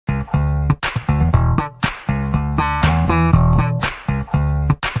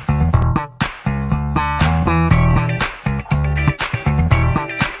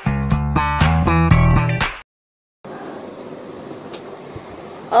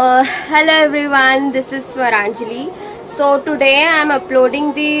Hello everyone, this is Swaranjali. So today I am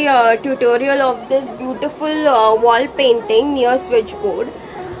uploading the tutorial of this beautiful wall painting near switchboard.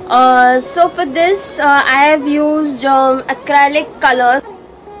 So for this I have used acrylic colors,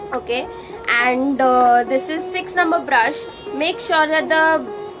 okay, and this is 6 number brush. Make sure that the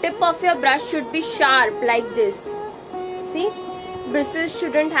tip of your brush should be sharp like this. See, bristles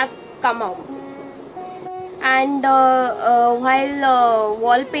shouldn't have come out. And while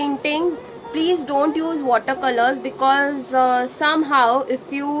wall painting, please don't use watercolors, because somehow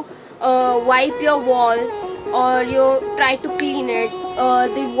if you wipe your wall or you try to clean it,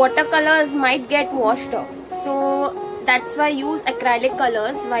 the watercolors might get washed off. So that's why use acrylic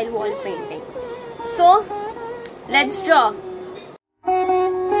colors while wall painting. So let's draw.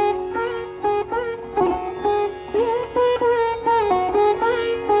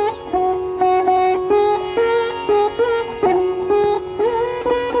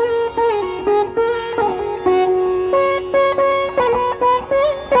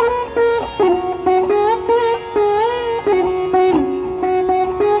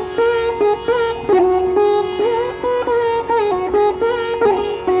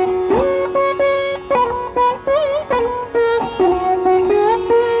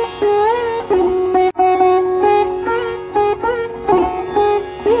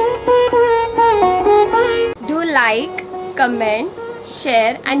 Like, comment,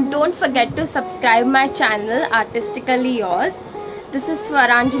 share, and don't forget to subscribe my channel Artistically Yours. This is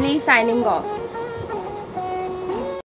Swaranjali signing off.